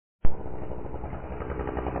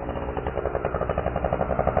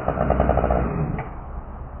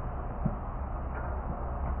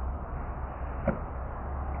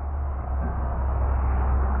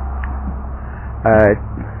Alright,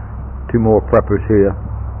 two more preppers here.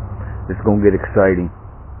 It's gonna get exciting.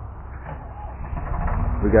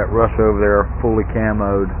 We got Russ over there fully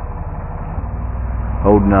camoed,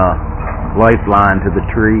 holding a lifeline to the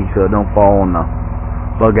tree so it don't fall on the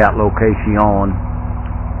bug out location.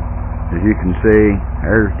 As you can see,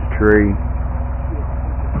 there's the tree.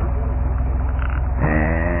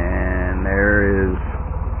 And there is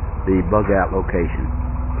the bug out location.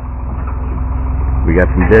 We got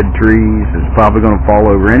some dead trees. It's probably going to fall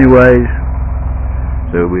over anyways.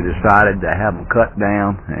 So we decided to have them cut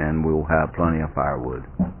down, and we'll have plenty of firewood.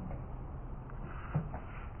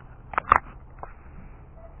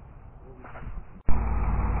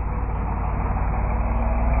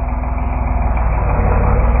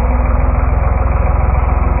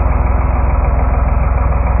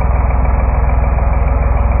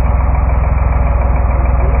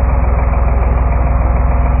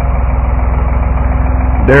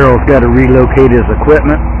 Daryl's got to relocate his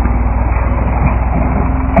equipment.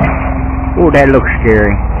 Oh, that looks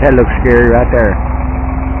scary. That looks scary right there.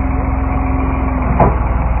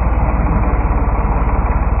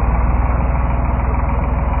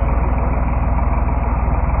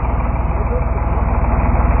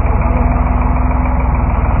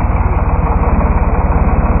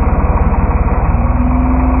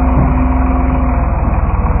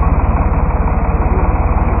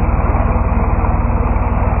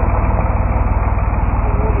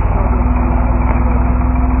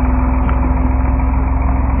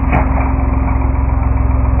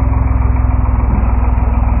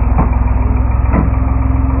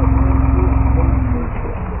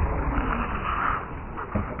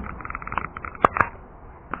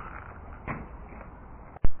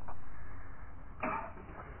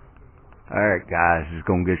 Alright guys, it's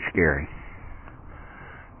gonna get scary.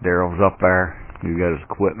 Daryl's up there. He got his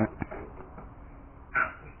equipment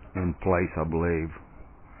in place, I believe.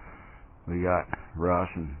 We got Russ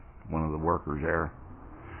and one of the workers there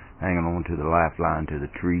hanging on to the lifeline to the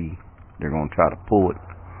tree. They're gonna try to pull it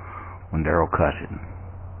when Daryl cuts it.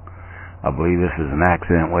 I believe this is an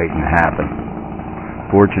accident waiting to happen.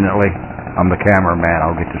 Fortunately, I'm the cameraman.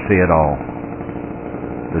 I'll get to see it all.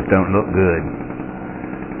 This don't look good.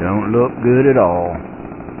 Don't look good at all.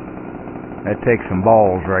 That takes some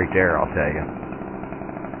balls right there, I'll tell you.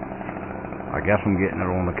 I guess I'm getting it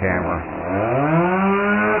on the camera.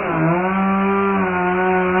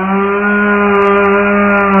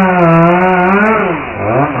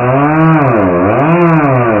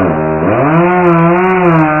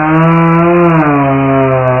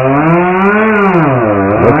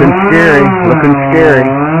 Looking scary, looking scary.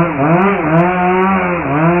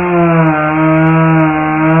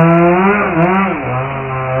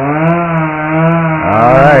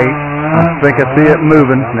 I think I see it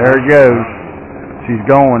moving. There it goes. She's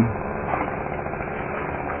going.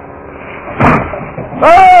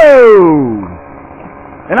 Oh!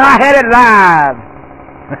 And I had it live.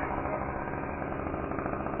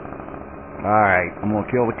 Alright, I'm going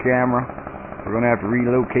to kill the camera. We're going to have to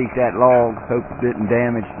relocate that log. Hope it didn't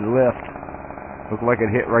damage the lift. Looked like it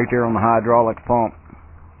hit right there on the hydraulic pump.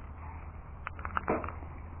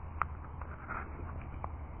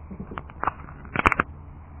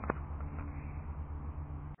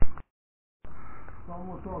 I'm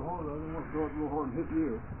going to start hard. I didn't want to start real hard and hit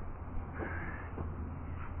you.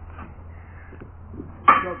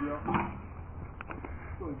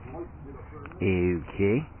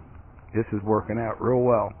 Okay. This is working out real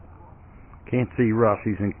well. Can't see Russ.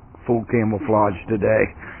 He's in full camouflage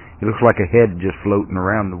today. He looks like a head just floating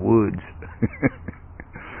around the woods.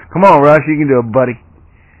 Come on, Russ. You can do it, buddy.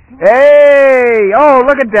 Hey! Oh,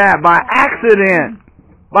 look at that. By accident.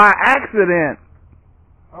 By accident.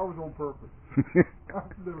 I was on purpose.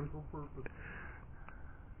 Accidentally on purpose.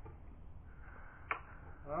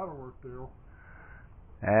 That'll work, Daryl.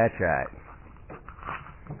 That's right.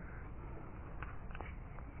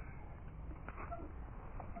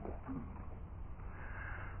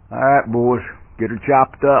 Alright, boys. Get her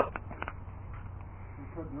chopped up.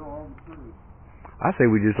 I say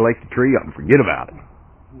we just lay the tree up and forget about it.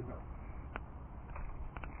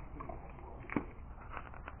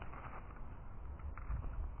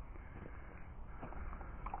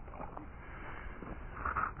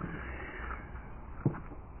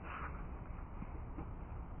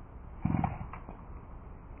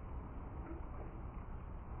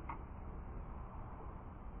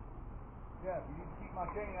 Yeah, you need to keep my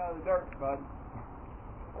chain out of the dirt, bud.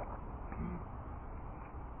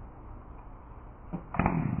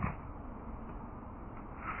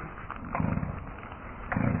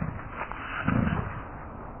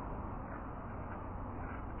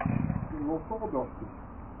 A little sawdusty.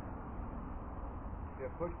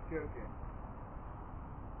 Push the choke in.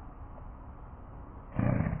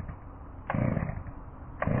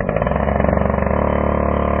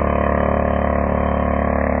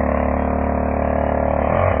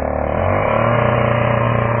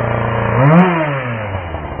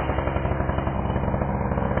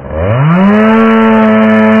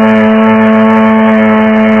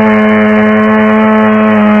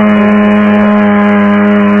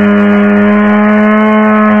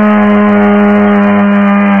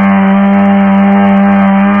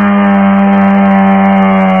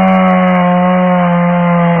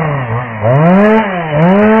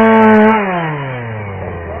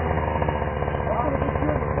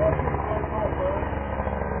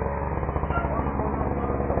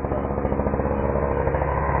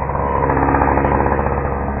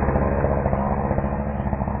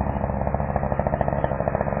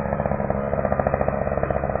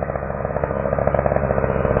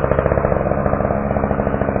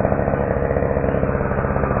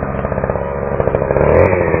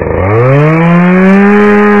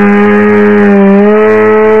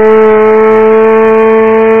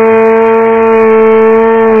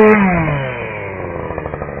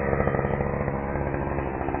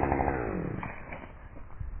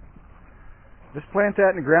 Just plant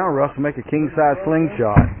that in the ground, Russ, and make a king-size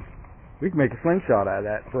slingshot. We can make a slingshot out of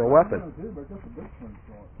that for a weapon.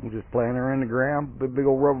 We'll just plant her in the ground, put a big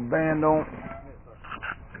old rubber band on.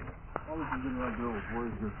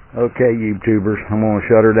 Okay, YouTubers, I'm going to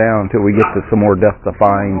shut her down until we get to some more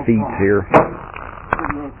death-defying feats here.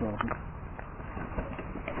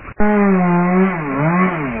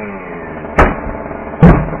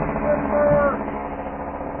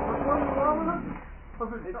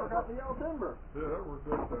 They forgot the yellow timber. Yeah, that worked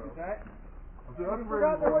out. Okay. They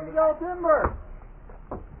forgot the yellow timber.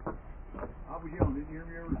 I was young. Didn't you hear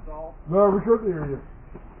me over the saw? No, we couldn't hear you.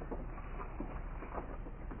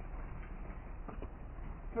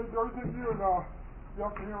 Okay, Dirty, take you and y'all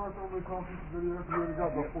can hear us on this video. We only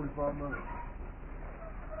got about 45 minutes.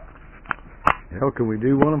 Hell, can we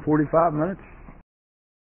do one in 45 minutes?